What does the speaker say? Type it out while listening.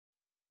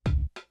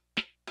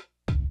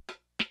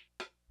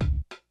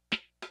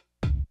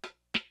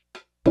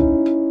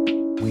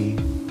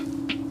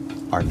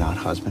are not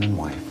husband and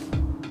wife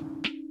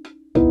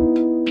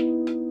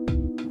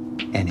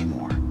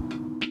anymore.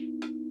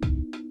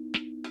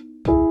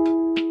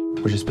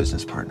 We're just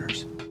business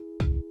partners.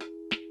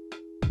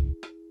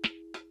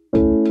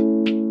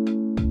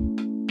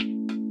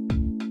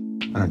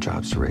 And our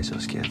job's to raise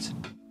those kids.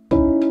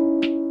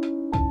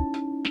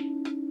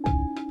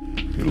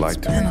 You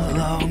like to been a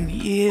long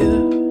year.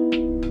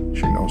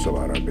 She knows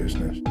about our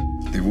business.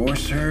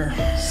 Divorced her.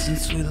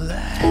 Since we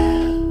last.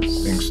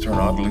 Things turn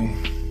ugly.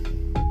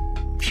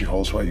 She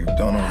holds what you've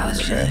done over How's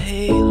your your head.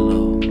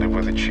 halo? Live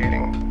with the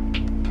cheating.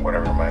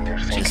 Whatever man you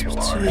think Just you are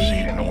is between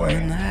eating away, you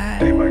and I.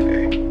 day by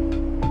day.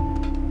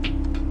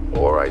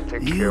 Or I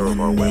take care You of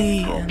our and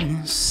me well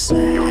and the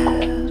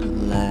satellites.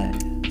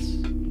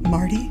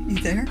 Marty, you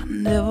there? I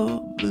never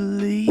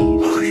believed.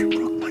 Oh, you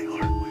broke my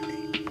heart,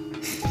 Wendy.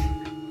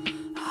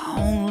 I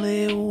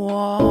only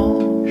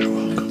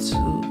wanted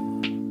to.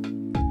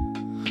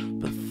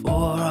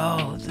 Before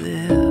all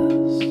this,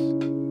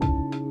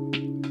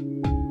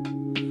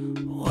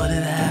 what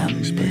did I I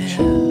expect miss?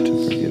 you to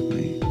forgive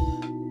me,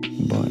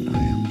 but I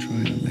am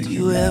trying to make Do it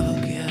you right. ever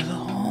get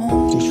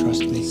home? Do you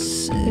trust me?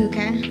 You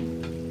okay?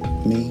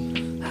 Me?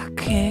 I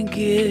can't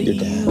get Your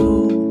dad.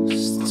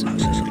 used to I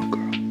was his little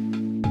girl.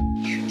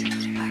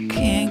 I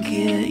can't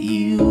get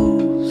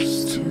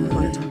used to I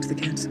want to talk to the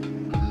kids. No.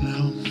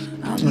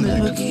 I'll I think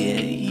never get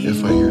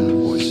if I hear their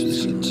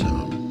voices, used it's, you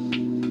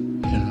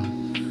know.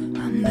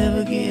 I'll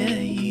never get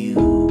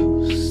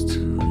used to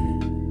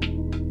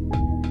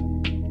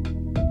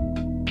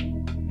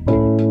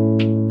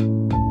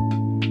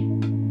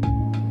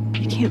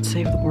You can't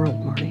save the world,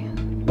 Marty.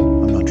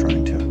 I'm not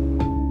trying to.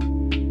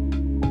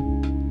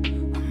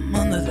 I'm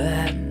under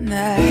that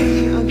night.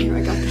 I'm here.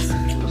 I got this. I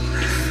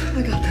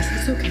got this.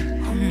 It's okay.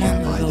 I'm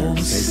under Okay, those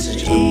this is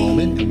just a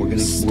moment, and we're gonna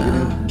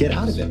stars. get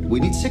out of it. We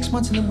need 6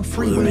 months, and then we're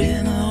free. We're Wendy.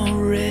 in a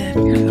red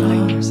You're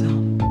lying to car.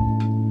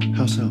 yourself.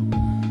 How so?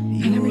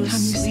 And every time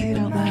you say it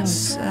out loud,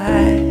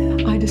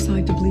 side, I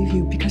decide to believe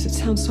you because it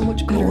sounds so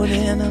much better going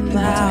in than and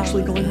what's out.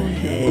 actually going on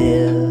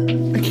here.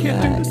 I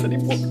can't do this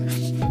anymore.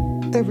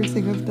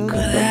 Everything I've done, Could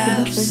I've done have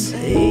nothing.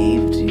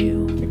 saved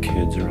you. The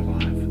kids are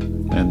alive,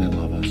 and they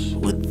love us.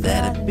 Would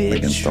that have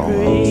Against all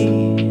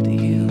betrayed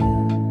you?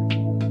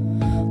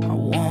 I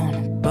wanna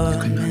burn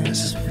cannot this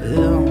disappear.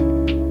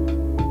 film. Do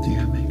you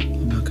hear me?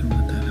 I'm not gonna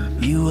let that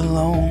happen. You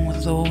alone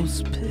with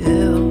those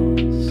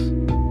pills.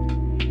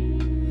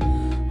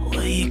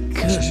 Well, you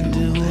It's just a couldn't do.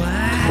 normal thing. I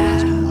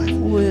It's my life.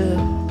 will.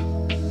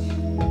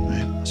 All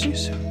right, I'll see you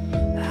soon.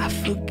 I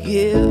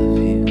forgive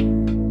you.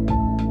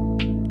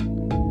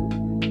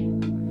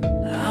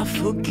 I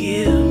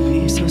forgive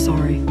you. I'm so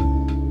sorry.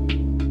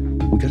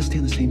 We gotta stay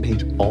on the same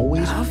page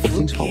always, I or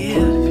things fall apart.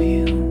 forgive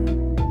you.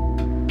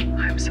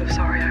 I'm so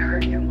sorry I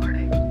hurt you,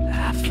 Marty.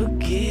 I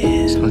forgive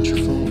It's not your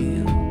fault.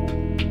 you.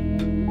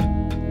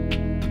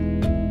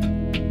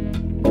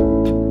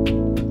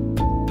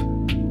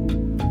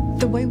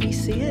 The way we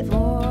see it,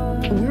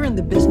 we're in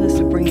the business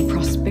of bringing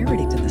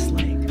prosperity to this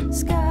lake,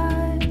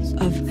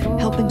 of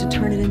helping to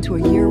turn it into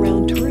a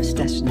year-round tourist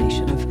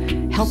destination, of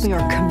helping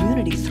our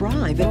community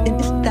thrive. And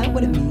isn't that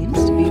what it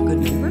means to be a good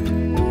neighbor?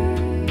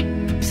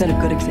 Set a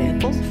good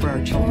example for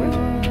our children?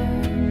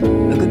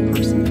 A good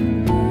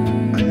person?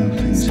 I know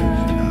things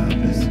have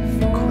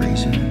been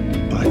crazy,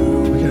 but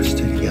we gotta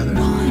stay together.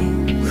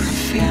 We're a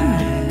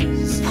family.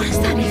 What does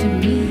that even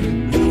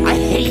mean? I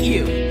hate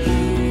you.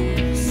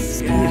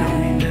 You don't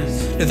mean this.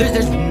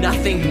 There's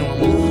nothing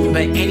normal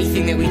about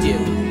anything that we do.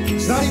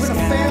 It's not even a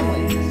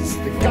family. It's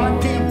the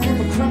goddamn group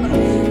of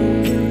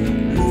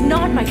criminals.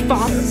 Not my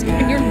father,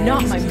 and you're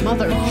not my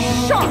mother.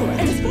 Charlotte!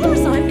 And as far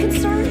as I'm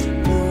concerned,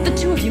 the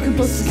two of you can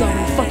both dissolve in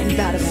a fucking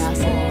vat of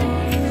acid.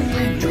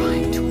 I'm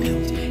trying to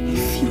build a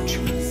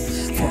future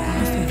for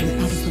our family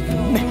out of the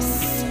mess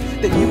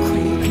that you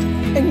created.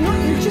 And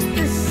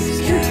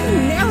you're too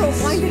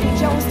narrow-minded and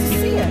jealous to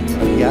see it.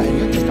 Yeah, and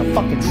you're just a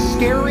fucking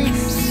scary,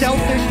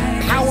 selfish,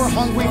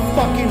 power-hungry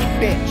fucking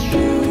bitch.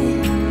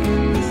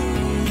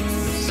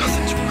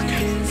 Nothing's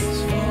working.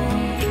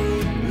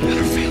 And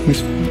our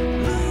family's fine.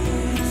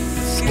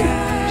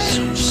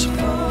 So sorry.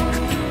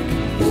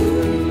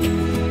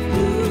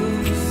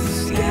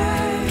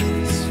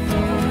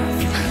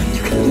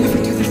 You can never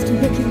do this to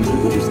Mickey. Do you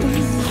understand?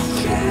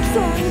 I'm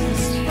sorry.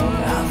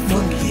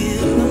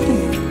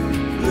 Nothing.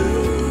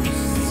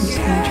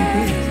 I'm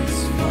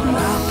just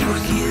glad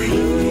you're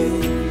here.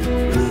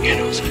 You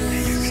know something?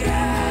 I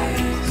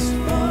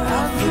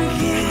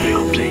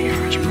hope that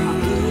you're as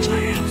proud as I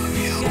am of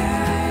you.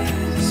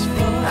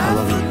 I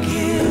love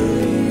you.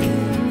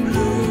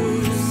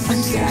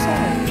 I'm so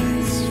sorry.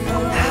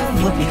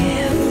 Look at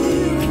him.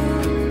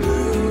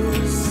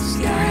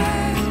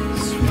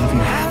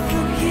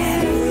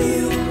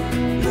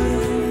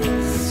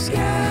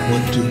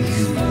 What do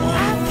you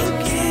want?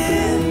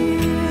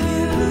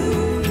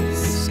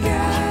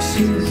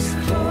 Serious. I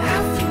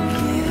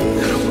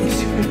don't want to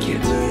see my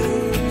kids.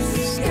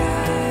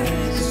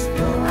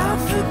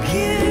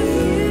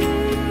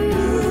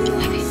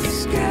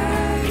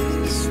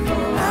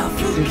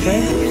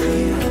 Okay?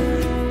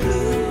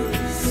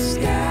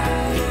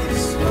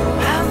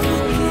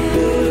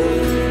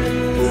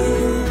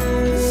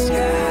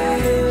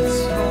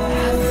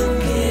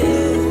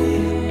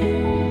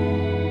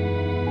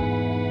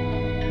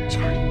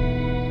 Sorry.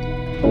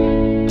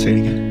 Say it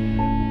again.